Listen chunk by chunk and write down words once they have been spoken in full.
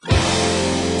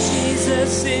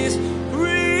Jesus is real.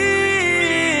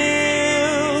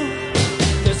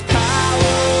 There's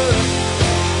power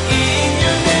in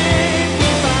your name. We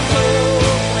find hope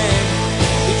when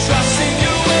we trust in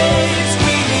your ways.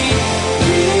 We need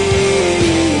real.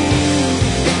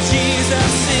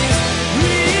 Jesus is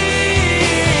real.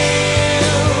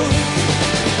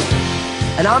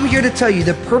 And I'm here to tell you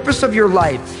the purpose of your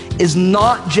life is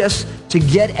not just to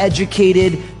get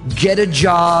educated, get a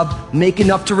job, make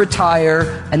enough to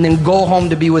retire, and then go home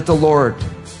to be with the Lord.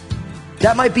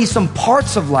 That might be some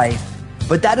parts of life,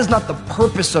 but that is not the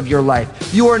purpose of your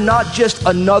life. You are not just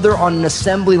another on an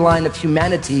assembly line of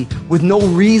humanity with no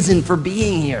reason for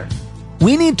being here.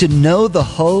 We need to know the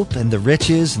hope and the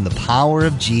riches and the power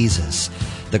of Jesus.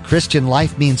 The Christian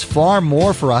life means far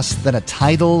more for us than a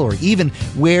title or even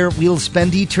where we'll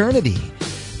spend eternity.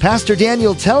 Pastor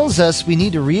Daniel tells us we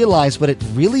need to realize what it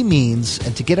really means,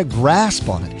 and to get a grasp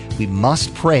on it, we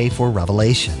must pray for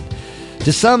revelation.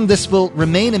 To some, this will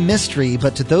remain a mystery,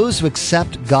 but to those who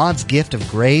accept God's gift of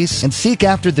grace and seek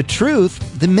after the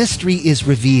truth, the mystery is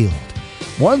revealed.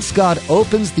 Once God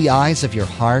opens the eyes of your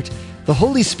heart, the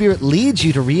Holy Spirit leads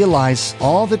you to realize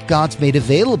all that God's made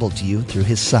available to you through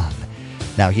His Son.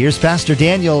 Now here's Pastor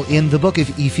Daniel in the book of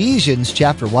Ephesians,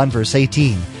 chapter 1, verse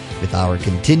 18, with our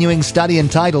continuing study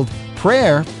entitled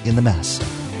Prayer in the Mess.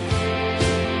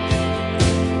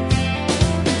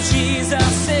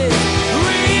 Jesus is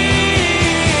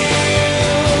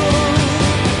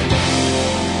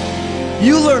real.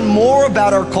 You learn more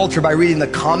about our culture by reading the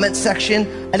comment section,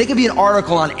 and it can be an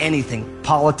article on anything: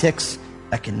 politics,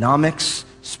 economics,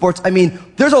 sports. I mean,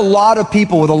 there's a lot of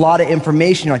people with a lot of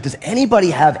information. You're like, does anybody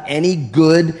have any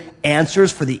good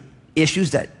answers for the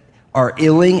issues that are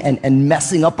ailing and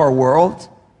messing up our world?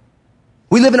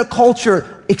 We live in a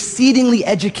culture exceedingly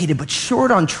educated, but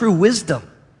short on true wisdom.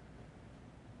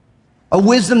 A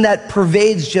wisdom that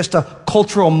pervades just a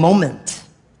cultural moment.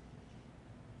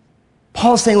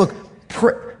 Paul's saying, look,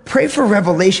 pray for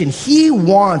revelation. He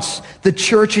wants the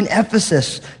church in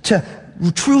Ephesus to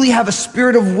truly have a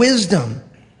spirit of wisdom,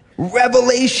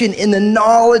 revelation in the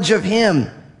knowledge of Him.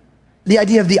 The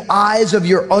idea of the eyes of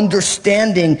your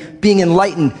understanding being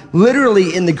enlightened.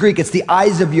 Literally in the Greek, it's the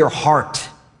eyes of your heart.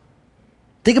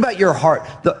 Think about your heart.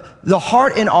 The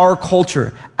heart in our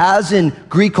culture, as in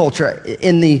Greek culture,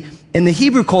 in the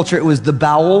Hebrew culture, it was the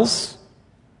bowels.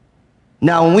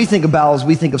 Now, when we think of bowels,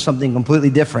 we think of something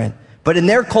completely different. But in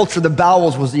their culture, the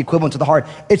bowels was the equivalent to the heart.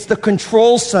 It's the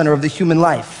control center of the human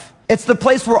life. It's the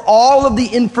place where all of the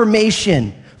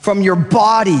information from your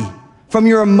body, from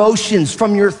your emotions,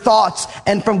 from your thoughts,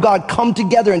 and from God come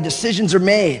together and decisions are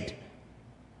made.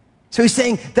 So he's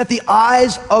saying that the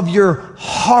eyes of your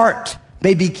heart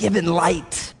may be given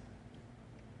light.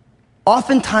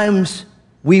 Oftentimes,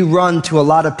 we run to a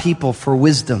lot of people for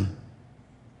wisdom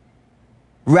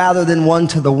rather than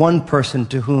to the one person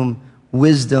to whom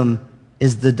wisdom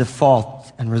is the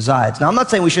default and resides. Now, I'm not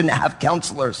saying we shouldn't have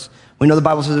counselors. We know the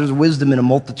Bible says there's wisdom in a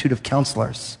multitude of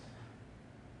counselors.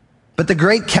 But the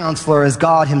great counselor is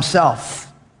God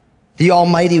Himself, the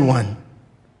Almighty One.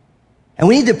 And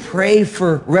we need to pray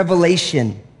for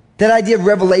revelation. That idea of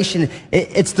revelation,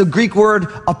 it's the Greek word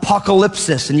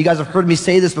apocalypsis. And you guys have heard me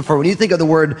say this before. When you think of the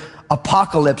word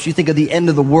apocalypse, you think of the end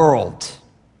of the world.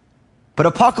 But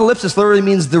apocalypsis literally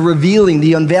means the revealing,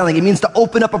 the unveiling. It means to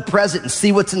open up a present and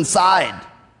see what's inside.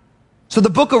 So the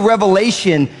book of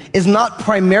Revelation is not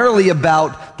primarily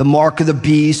about the mark of the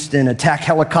beast and attack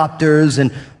helicopters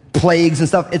and plagues and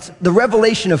stuff. It's the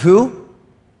revelation of who?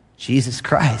 Jesus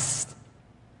Christ.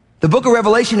 The book of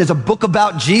Revelation is a book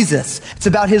about Jesus. It's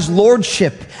about His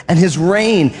lordship and His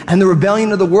reign and the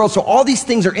rebellion of the world. So all these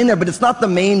things are in there, but it's not the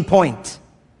main point.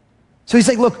 So he's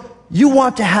like, look, you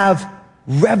want to have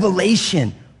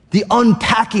revelation, the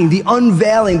unpacking, the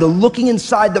unveiling, the looking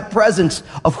inside the presence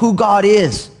of who God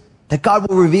is, that God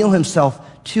will reveal Himself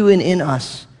to and in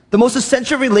us. The most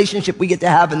essential relationship we get to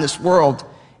have in this world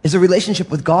is a relationship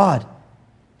with God.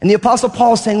 And the Apostle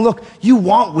Paul is saying, look, you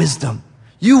want wisdom.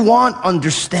 You want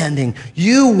understanding.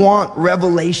 You want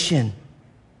revelation.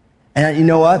 And you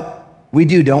know what? We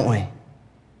do, don't we?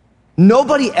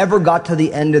 Nobody ever got to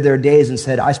the end of their days and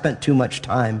said, I spent too much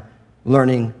time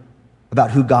learning about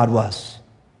who God was.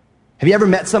 Have you ever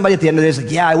met somebody at the end of the day who's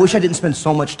like, yeah, I wish I didn't spend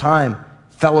so much time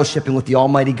fellowshipping with the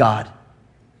Almighty God?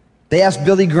 They asked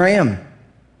Billy Graham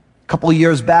a couple of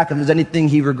years back if there's anything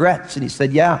he regrets. And he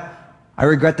said, yeah, I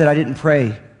regret that I didn't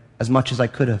pray as much as I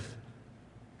could have.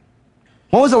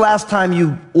 When was the last time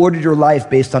you ordered your life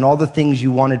based on all the things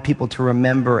you wanted people to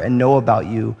remember and know about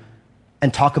you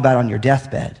and talk about on your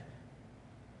deathbed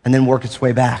and then work its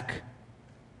way back?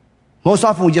 Most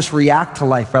often we just react to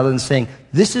life rather than saying,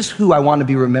 this is who I want to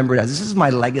be remembered as. This is my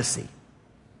legacy.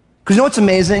 Because you know what's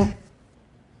amazing?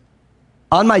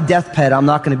 On my deathbed, I'm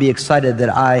not going to be excited that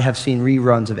I have seen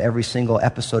reruns of every single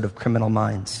episode of Criminal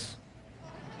Minds.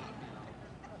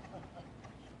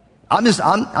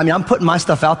 I'm putting my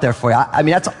stuff out there for you.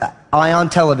 That's on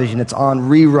television. It's on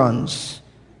reruns.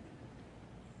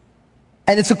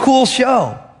 And it's a cool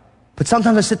show. But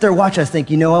sometimes I sit there and watch, I think,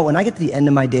 you know what? When I get to the end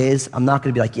of my days, I'm not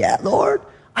going to be like, yeah, Lord,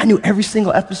 I knew every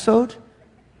single episode.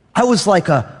 I was like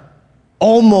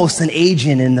almost an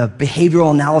agent in the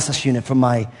behavioral analysis unit for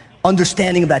my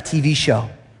understanding of that TV show.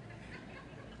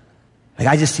 Like,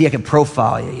 I just see I can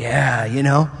profile you. Yeah, you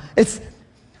know? It's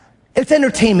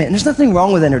entertainment, and there's nothing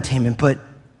wrong with entertainment, but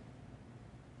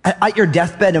at your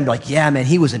deathbed, I'm like, yeah, man,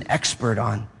 he was an expert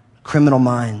on Criminal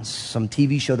Minds, some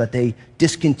TV show that they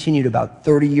discontinued about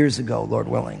 30 years ago, Lord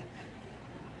willing.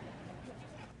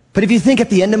 But if you think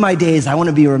at the end of my days, I want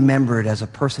to be remembered as a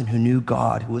person who knew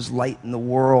God, who was light in the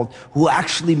world, who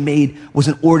actually was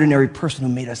an ordinary person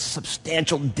who made a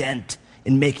substantial dent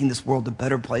in making this world a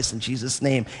better place in Jesus'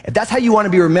 name. If that's how you want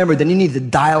to be remembered, then you need to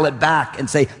dial it back and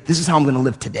say, this is how I'm going to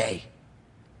live today.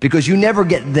 Because you never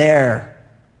get there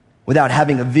without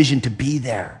having a vision to be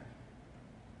there.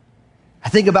 I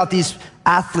think about these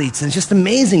athletes, and it's just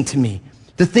amazing to me,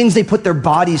 the things they put their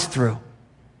bodies through.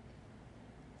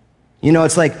 You know,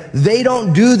 it's like they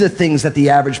don't do the things that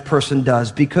the average person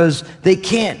does because they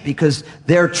can't, because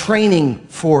they're training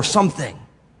for something.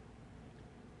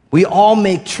 We all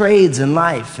make trades in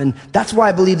life, and that's why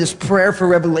I believe this prayer for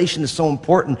revelation is so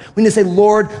important. We need to say,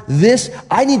 Lord,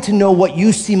 I need to know what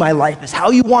you see my life as, how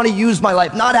you want to use my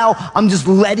life, not how I'm just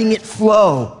letting it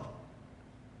flow.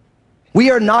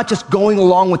 We are not just going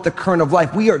along with the current of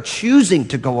life. We are choosing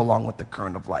to go along with the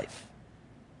current of life.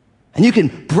 And you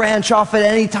can branch off at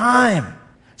any time.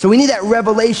 So we need that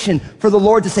revelation for the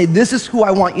Lord to say, this is who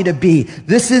I want you to be.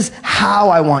 This is how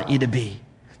I want you to be.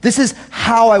 This is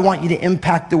how I want you to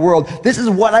impact the world. This is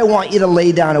what I want you to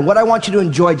lay down and what I want you to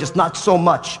enjoy, just not so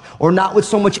much or not with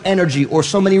so much energy or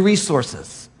so many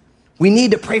resources. We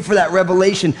need to pray for that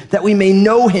revelation that we may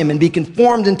know him and be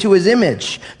conformed into his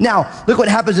image. Now, look what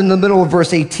happens in the middle of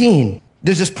verse 18.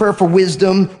 There's this prayer for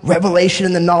wisdom, revelation,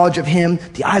 and the knowledge of him,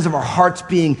 the eyes of our hearts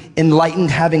being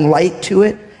enlightened, having light to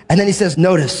it. And then he says,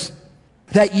 notice,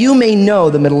 that you may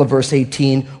know, the middle of verse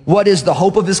 18, what is the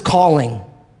hope of his calling.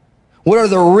 What are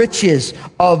the riches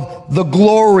of the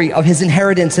glory of his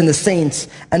inheritance in the saints?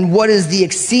 And what is the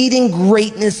exceeding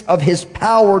greatness of his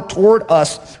power toward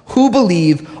us who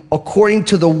believe according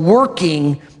to the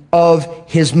working of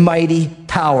his mighty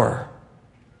power?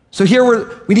 So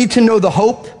here we need to know the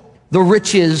hope, the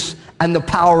riches, and the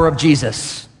power of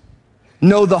Jesus.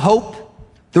 Know the hope,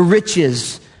 the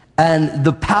riches, and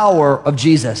the power of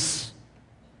Jesus.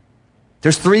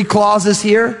 There's 3 clauses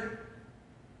here.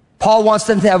 Paul wants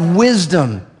them to have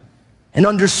wisdom and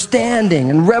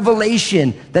understanding and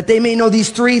revelation, that they may know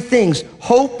these 3 things: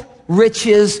 hope,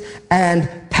 riches, and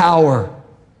power.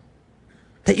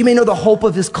 That you may know the hope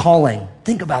of his calling.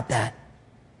 Think about that.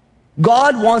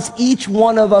 God wants each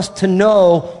one of us to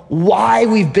know why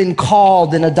we've been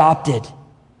called and adopted.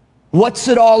 What's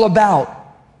it all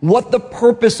about? What the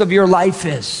purpose of your life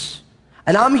is.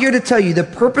 And I'm here to tell you, the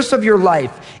purpose of your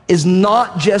life is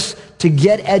not just to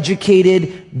get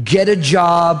educated, get a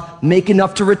job, make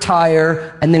enough to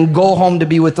retire, and then go home to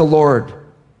be with the Lord.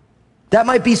 That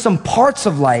might be some parts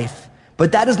of life,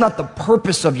 but that is not the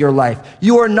purpose of your life.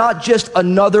 You are not just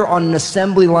another on an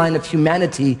assembly line of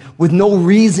humanity with no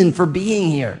reason for being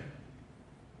here.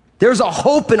 There's a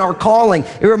hope in our calling.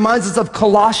 It reminds us of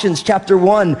Colossians chapter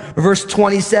 1, verse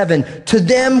 27. To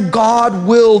them God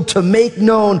willed to make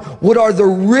known what are the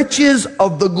riches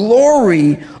of the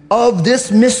glory of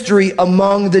this mystery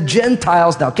among the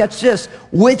Gentiles. Now catch this,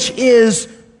 which is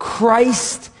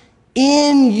Christ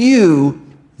in you,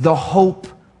 the hope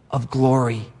of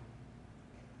glory.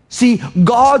 See,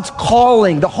 God's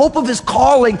calling, the hope of his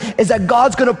calling is that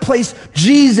God's going to place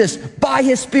Jesus by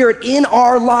his Spirit in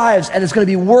our lives, and it's going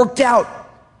to be worked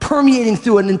out, permeating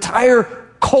through an entire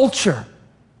culture,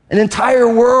 an entire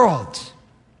world.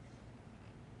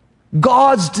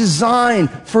 God's design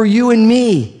for you and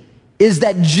me is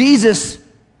that Jesus,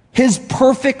 his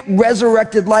perfect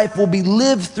resurrected life, will be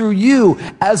lived through you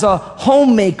as a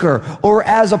homemaker or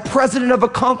as a president of a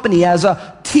company, as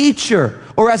a teacher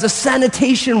or as a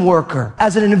sanitation worker,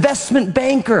 as an investment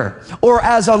banker or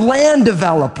as a land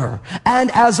developer,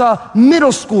 and as a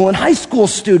middle school and high school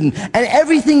student and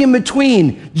everything in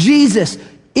between. Jesus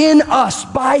in us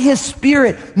by his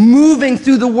Spirit, moving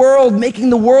through the world, making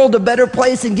the world a better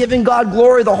place and giving God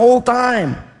glory the whole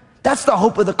time. That's the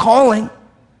hope of the calling.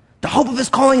 The hope of his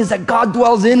calling is that God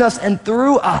dwells in us and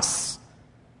through us.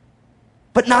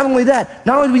 But not only that,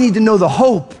 not only do we need to know the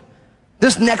hope,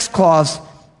 this next clause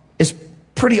is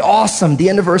pretty awesome. The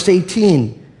end of verse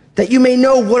 18. That you may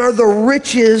know what are the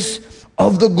riches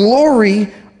of the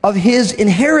glory of his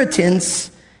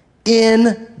inheritance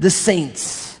in the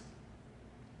saints.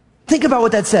 Think about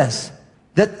what that says.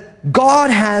 That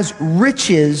God has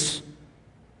riches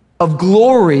of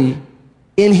glory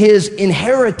in his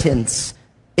inheritance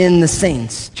in the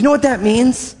saints. Do you know what that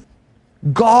means?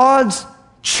 God's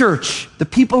church, the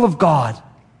people of God,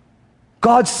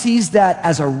 God sees that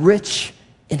as a rich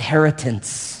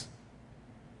inheritance.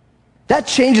 That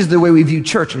changes the way we view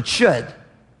church. It should.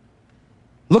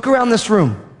 Look around this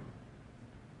room.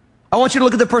 I want you to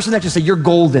look at the person next to you and say, you're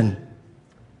golden.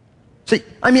 Say,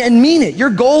 and mean it. You're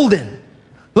golden.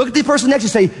 Look at the person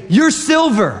next to you and say, you're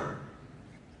silver.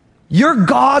 You're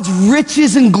God's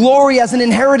riches and glory as an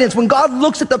inheritance. When God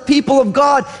looks at the people of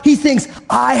God, he thinks,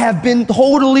 I have been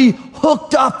totally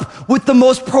hooked up with the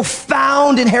most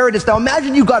profound inheritance. Now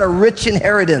imagine you got a rich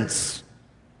inheritance.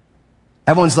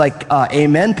 Everyone's like,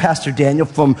 amen, Pastor Daniel,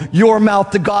 from your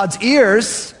mouth to God's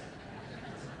ears.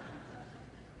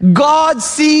 God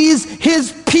sees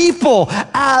his people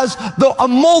as a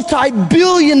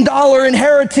multi-billion-dollar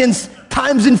inheritance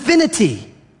times infinity.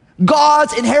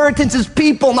 God's inheritance is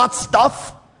people, not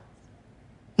stuff.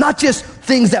 Not just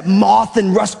things that moth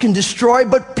and rust can destroy,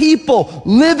 but people,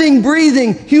 living,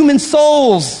 breathing, human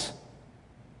souls.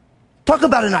 Talk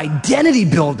about an identity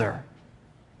builder.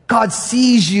 God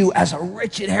sees you as a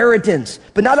rich inheritance,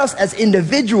 but not us as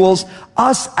individuals,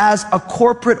 us as a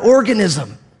corporate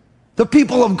organism. The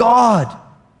people of God.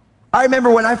 I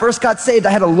remember when I first got saved, I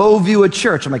had a low view of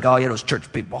church. I'm like, oh yeah, those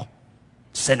church people,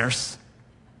 sinners.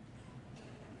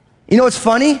 You know what's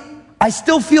funny? I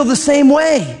still feel the same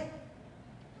way.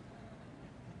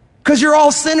 Because you're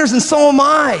all sinners and so am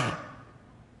I.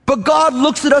 But God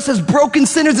looks at us as broken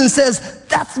sinners and says,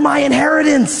 that's my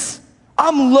inheritance.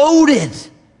 I'm loaded.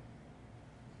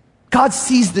 God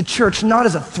sees the church not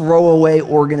as a throwaway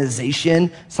organization,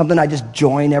 something I just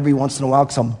join every once in a while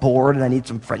because I'm bored and I need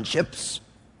some friendships.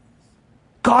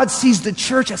 God sees the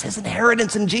church as his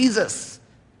inheritance in Jesus.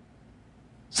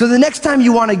 So the next time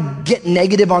you want to get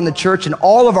negative on the church, and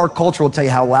all of our culture will tell you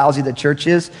how lousy the church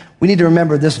is, we need to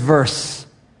remember this verse,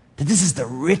 that this is the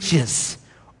riches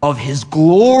of his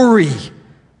glory,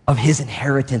 of his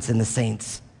inheritance in the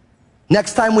saints.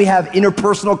 Next time we have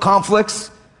interpersonal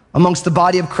conflicts amongst the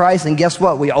body of Christ, and guess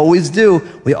what? We always do.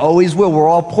 We always will. We're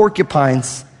all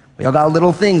porcupines. We all got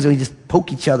little things, and we just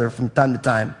poke each other from time to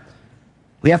time.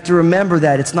 We have to remember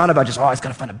that it's not about just, I just got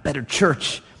to find a better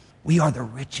church. We are the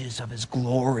riches of his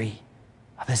glory,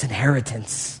 of his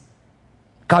inheritance.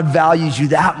 God values you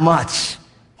that much,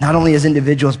 not only as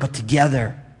individuals, but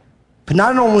together. But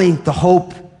not only the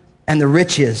hope and the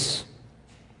riches,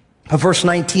 but verse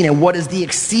 19, and what is the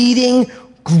exceeding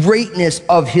greatness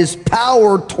of his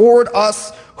power toward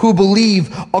us who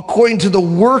believe, according to the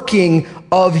working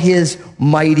of his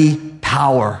mighty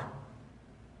power.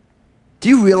 Do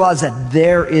you realize that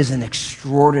there is an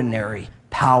extraordinary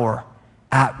power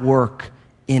at work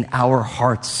in our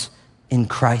hearts in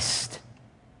Christ?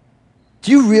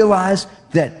 Do you realize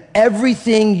that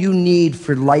everything you need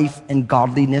for life and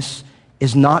godliness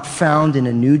is not found in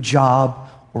a new job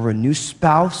or a new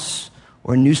spouse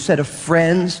or a new set of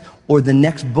friends or the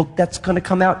next book that's going to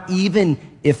come out, even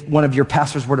if one of your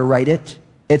pastors were to write it?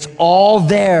 It's all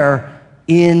there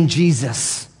in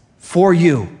Jesus for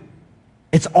you.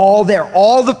 It's all there,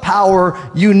 all the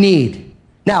power you need.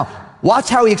 Now, watch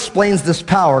how he explains this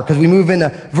power, because we move into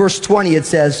verse 20. It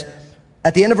says,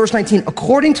 at the end of verse 19,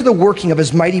 according to the working of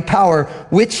his mighty power,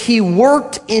 which he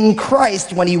worked in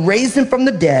Christ when he raised him from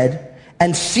the dead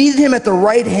and seated him at the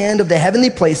right hand of the heavenly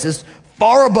places,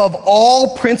 far above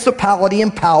all principality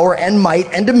and power and might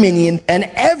and dominion and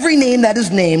every name that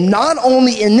is named, not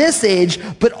only in this age,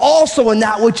 but also in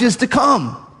that which is to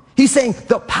come. He's saying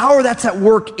the power that's at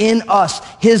work in us,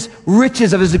 his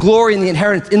riches of his glory and the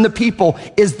inheritance in the people,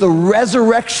 is the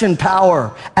resurrection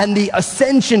power and the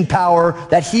ascension power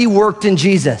that he worked in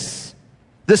Jesus.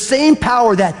 The same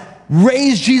power that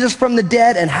raised Jesus from the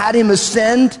dead and had him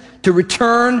ascend to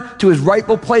return to his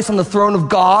rightful place on the throne of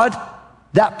God,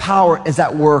 that power is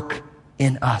at work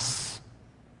in us.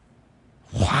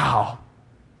 Wow.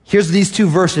 Here's these two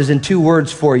verses in two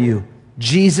words for you.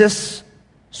 Jesus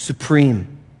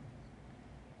supreme.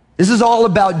 This is all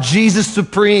about Jesus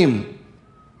supreme.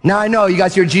 Now I know you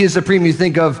guys hear Jesus supreme, you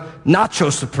think of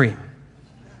Nacho Supreme,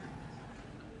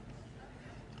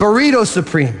 Burrito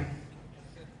Supreme,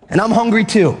 and I'm hungry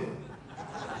too.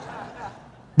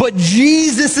 But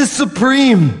Jesus is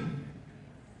supreme.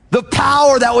 The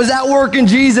power that was at work in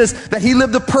Jesus, that he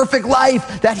lived a perfect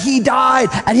life, that he died,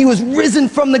 and he was risen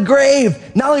from the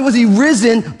grave. Not only was he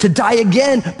risen to die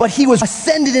again, but he was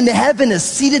ascended into heaven, is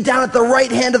seated down at the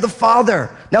right hand of the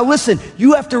Father. Now listen,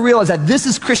 you have to realize that this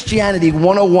is Christianity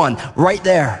 101, right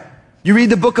there. You read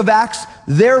the book of Acts,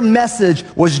 their message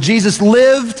was Jesus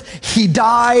lived, he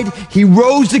died, he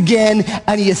rose again,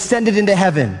 and he ascended into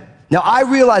heaven. Now I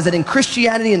realize that in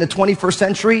Christianity in the 21st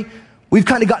century, we've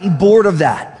kind of gotten bored of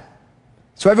that.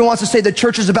 So everyone wants to say the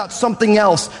church is about something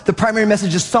else. The primary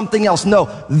message is something else. No,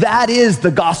 that is the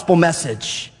gospel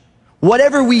message.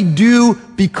 Whatever we do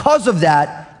because of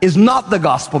that is not the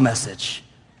gospel message.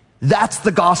 That's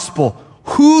the gospel.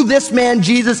 Who this man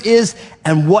Jesus is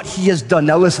and what he has done.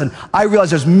 Now listen, I realize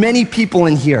there's many people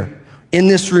in here, in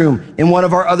this room, in one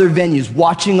of our other venues,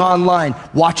 watching online,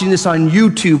 watching this on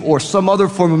YouTube or some other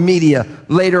form of media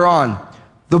later on.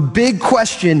 The big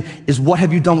question is, what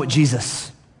have you done with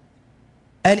Jesus?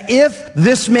 And if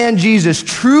this man Jesus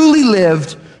truly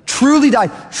lived, truly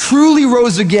died, truly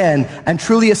rose again, and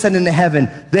truly ascended into heaven,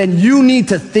 then you need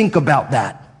to think about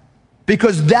that.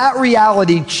 Because that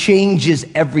reality changes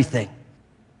everything.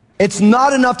 It's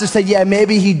not enough to say, yeah,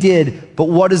 maybe he did, but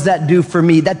what does that do for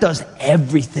me? That does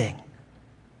everything.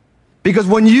 Because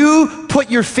when you put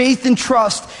your faith and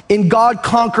trust in God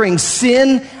conquering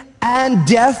sin and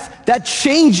death, that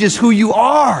changes who you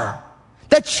are.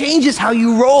 That changes how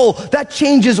you roll. That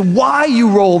changes why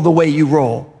you roll the way you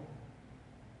roll.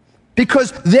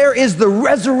 Because there is the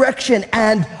resurrection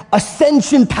and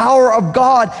ascension power of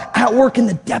God at work in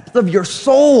the depth of your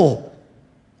soul,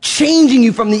 changing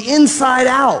you from the inside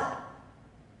out.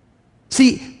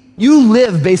 See, you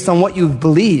live based on what you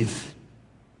believe.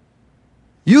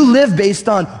 You live based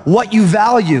on what you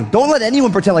value. Don't let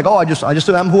anyone pretend like, oh, I just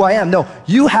am who I am. No,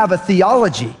 you have a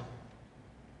theology,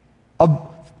 a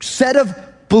set of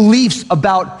beliefs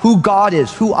about who God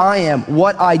is, who I am,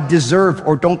 what I deserve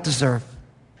or don't deserve.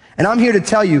 And I'm here to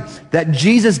tell you that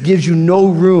Jesus gives you no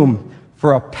room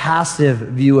for a passive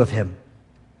view of him.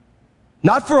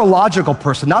 Not for a logical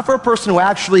person, not for a person who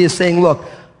actually is saying, look,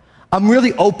 I'm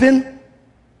really open.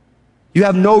 You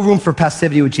have no room for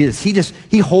passivity with Jesus.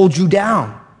 He holds you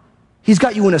down. He's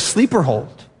got you in a sleeper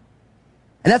hold.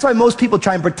 And that's why most people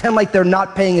try and pretend like they're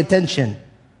not paying attention.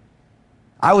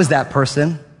 I was that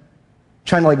person,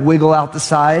 trying to like wiggle out the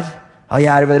side. Oh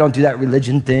yeah, I really don't do that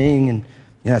religion thing, and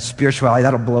that spirituality,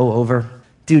 that'll blow over.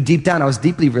 Dude, deep down, I was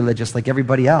deeply religious like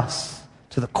everybody else,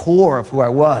 to the core of who I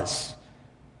was.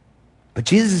 But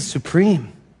Jesus is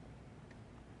supreme.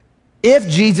 If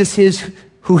Jesus is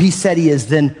who he said he is,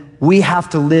 then we have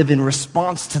to live in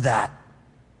response to that.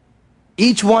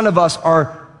 Each one of us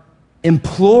are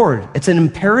implored, it's an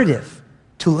imperative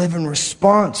to live in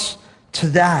response to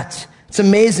that. It's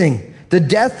amazing. The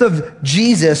death of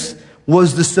Jesus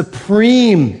was the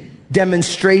supreme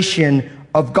demonstration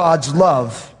of God's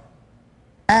love.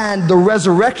 And the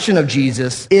resurrection of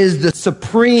Jesus is the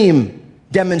supreme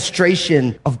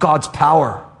demonstration of God's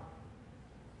power.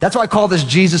 That's why I call this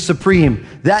Jesus supreme.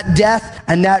 That death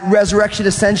and that resurrection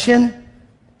ascension,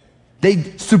 they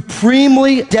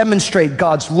supremely demonstrate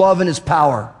God's love and his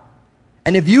power.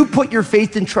 And if you put your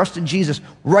faith and trust in Jesus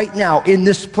right now in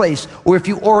this place, or if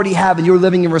you already have and you're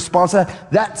living in response to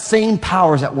that, that same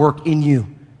power is at work in you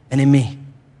and in me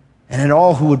and in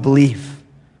all who would believe.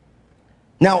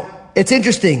 Now, it's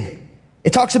interesting.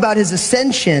 It talks about his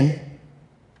ascension,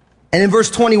 and in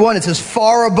verse 21 it says,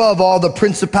 far above all the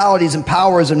principalities and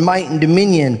powers and might and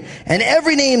dominion and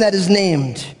every name that is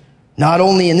named, not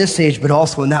only in this age but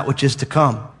also in that which is to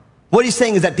come. What he's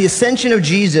saying is that the ascension of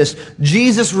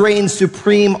Jesus reigns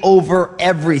supreme over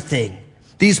everything.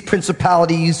 These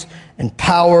principalities and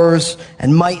powers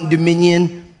and might and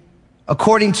dominion,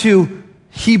 according to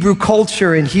Hebrew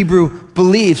culture and Hebrew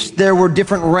beliefs, there were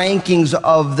different rankings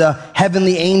of the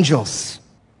heavenly angels.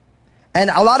 And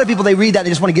a lot of people, they read that, they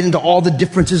just want to get into all the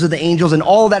differences of the angels, and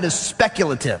all of that is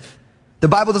speculative. The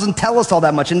Bible doesn't tell us all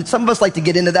that much, and some of us like to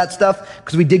get into that stuff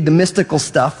because we dig the mystical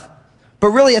stuff. But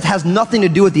really, it has nothing to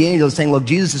do with the angels. It's saying, look,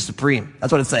 Jesus is supreme.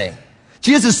 That's what it's saying.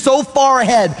 Jesus is so far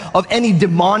ahead of any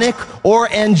demonic or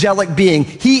angelic being.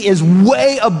 He is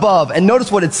way above. And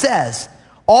notice what it says.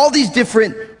 All these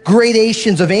different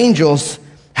gradations of angels.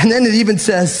 And then it even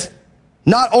says,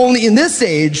 not only in this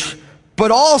age, but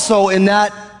also in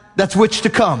that's which to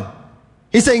come.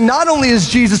 He's saying not only is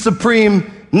Jesus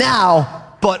supreme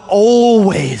now, but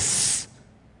always.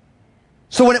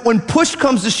 So when push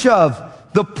comes to shove,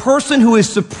 the person who is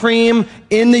supreme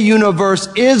in the universe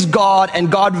is God,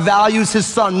 and God values his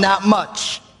son that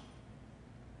much.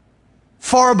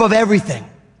 Far above everything.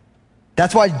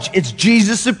 That's why it's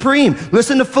Jesus supreme.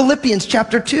 Listen to Philippians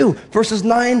chapter 2, verses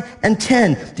 9 and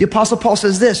 10. The Apostle Paul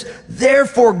says this,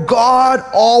 therefore God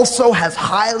also has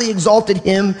highly exalted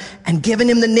him and given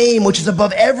him the name which is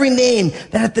above every name,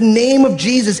 that at the name of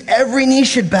Jesus every knee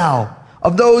should bow,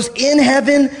 of those in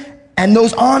heaven and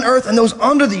those on earth and those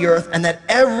under the earth, and that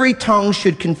every tongue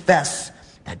should confess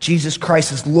that Jesus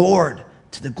Christ is Lord,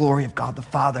 to the glory of God the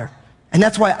Father. And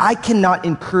that's why I cannot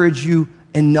encourage you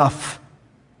enough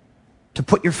to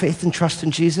put your faith and trust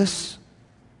in Jesus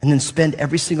and then spend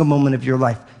every single moment of your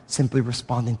life simply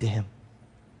responding to him.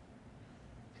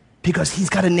 Because he's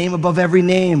got a name above every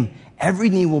name. Every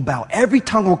knee will bow. Every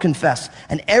tongue will confess.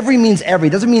 And every means every.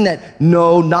 It doesn't mean that,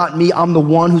 no, not me. I'm the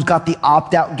one who's got the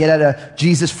opt-out, get out of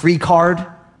Jesus free card.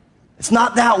 It's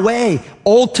not that way.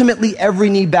 Ultimately, every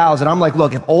knee bows. And I'm like,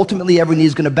 look, if ultimately every knee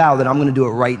is going to bow, then I'm going to do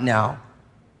it right now.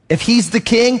 If he's the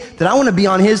king, then I want to be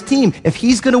on his team. If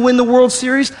he's going to win the World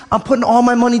Series, I'm putting all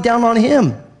my money down on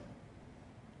him.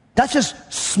 That's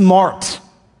just smart.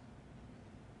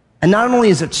 And not only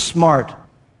is it smart,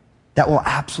 that will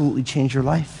absolutely change your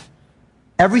life.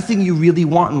 Everything you really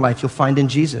want in life, you'll find in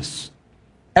Jesus.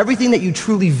 Everything that you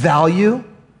truly value,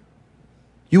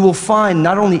 you will find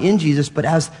not only in Jesus, but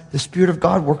as the Spirit of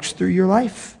God works through your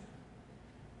life.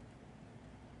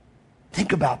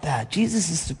 Think about that. Jesus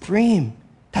is supreme.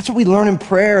 That's what we learn in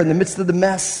prayer in the midst of the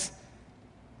mess.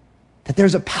 That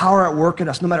there's a power at work in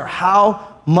us, no matter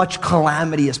how much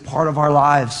calamity is part of our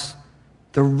lives.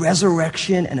 The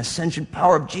resurrection and ascension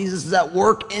power of Jesus is at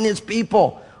work in his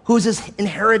people. Who's his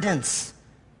inheritance?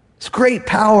 It's great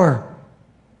power.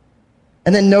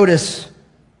 And then notice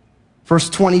verse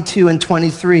 22 and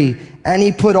 23. And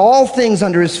he put all things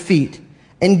under his feet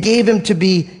and gave him to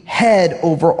be head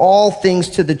over all things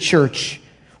to the church,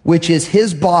 which is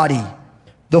his body,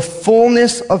 the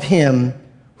fullness of him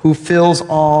who fills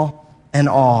all and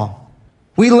all.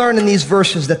 We learn in these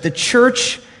verses that the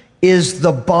church is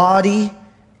the body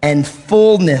and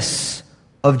fullness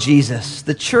of Jesus.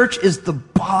 The church is the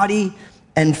body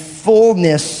and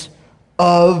fullness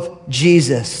of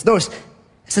Jesus. Notice,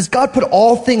 it says God put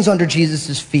all things under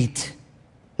Jesus' feet.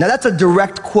 Now that's a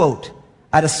direct quote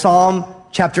out of Psalm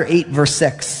chapter 8, verse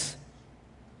 6.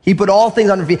 He put all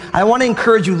things under feet. I want to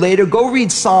encourage you later, go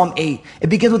read Psalm 8. It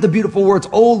begins with the beautiful words,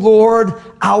 O Lord,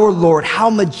 our Lord,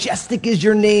 how majestic is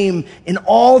your name in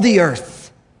all the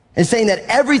earth. And saying that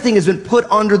everything has been put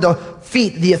under the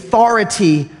feet, the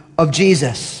authority of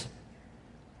Jesus.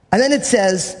 And then it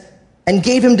says, and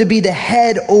gave him to be the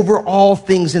head over all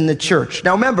things in the church.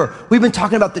 Now remember, we've been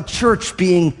talking about the church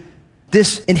being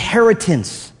this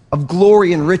inheritance of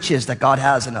glory and riches that God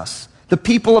has in us. The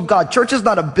people of God. Church is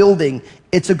not a building.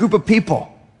 It's a group of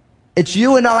people. It's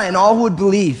you and I and all who would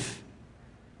believe.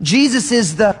 Jesus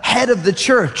is the head of the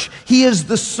church. He is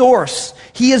the source.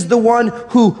 He is the one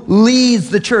who leads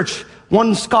the church.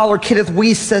 One scholar, Kenneth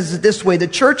Weiss, says it this way: the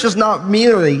church is not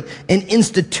merely an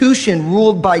institution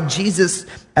ruled by Jesus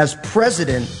as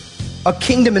president, a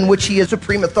kingdom in which he is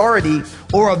supreme authority,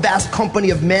 or a vast company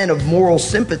of men of moral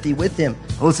sympathy with him.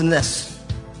 Listen to this.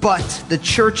 But the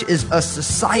church is a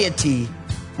society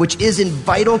which is in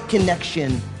vital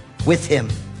connection with him,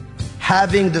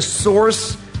 having the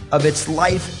source of its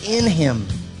life in him,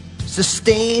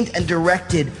 sustained and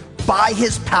directed by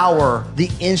his power, the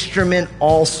instrument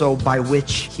also by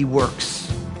which he works.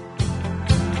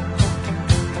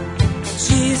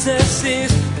 Jesus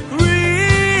is real.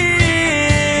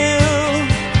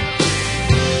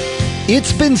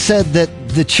 It's been said that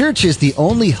the church is the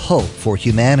only hope for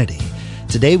humanity.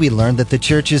 Today we learned that the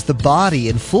church is the body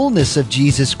and fullness of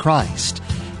Jesus Christ.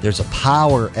 There's a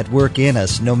power at work in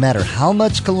us no matter how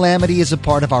much calamity is a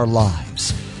part of our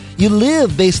lives. You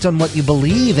live based on what you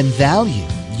believe and value.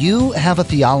 You have a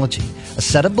theology, a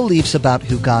set of beliefs about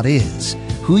who God is,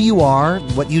 who you are,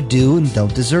 what you do and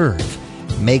don't deserve.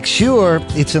 Make sure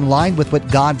it's in line with what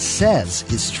God says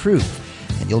is truth,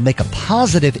 and you'll make a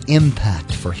positive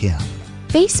impact for him.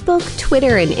 Facebook,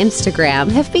 Twitter, and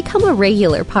Instagram have become a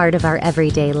regular part of our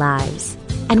everyday lives.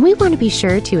 And we want to be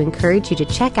sure to encourage you to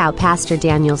check out Pastor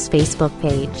Daniel's Facebook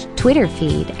page, Twitter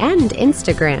feed, and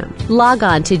Instagram. Log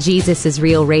on to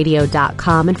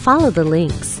JesusIsRealRadio.com and follow the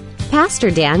links.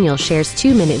 Pastor Daniel shares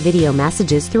 2-minute video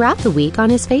messages throughout the week on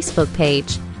his Facebook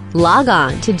page. Log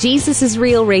on to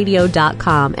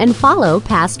JesusIsRealRadio.com and follow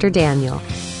Pastor Daniel.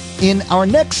 In our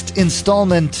next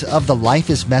installment of the Life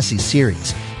is Messy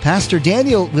series, Pastor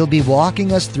Daniel will be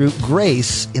walking us through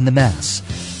grace in the mess.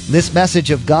 This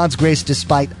message of God's grace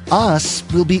despite us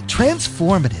will be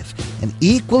transformative and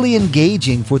equally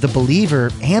engaging for the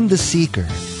believer and the seeker.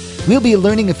 We'll be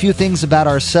learning a few things about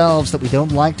ourselves that we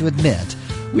don't like to admit,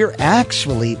 we're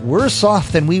actually worse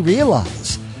off than we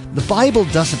realize. The Bible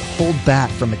doesn't hold back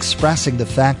from expressing the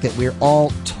fact that we're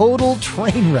all total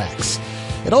train wrecks.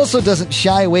 It also doesn't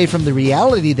shy away from the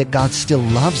reality that God still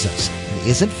loves us and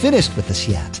isn't finished with us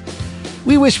yet.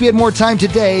 We wish we had more time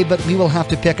today, but we will have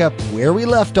to pick up where we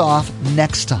left off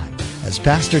next time as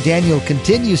Pastor Daniel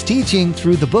continues teaching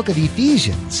through the book of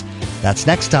Ephesians. That's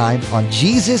next time on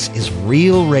Jesus is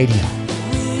Real Radio.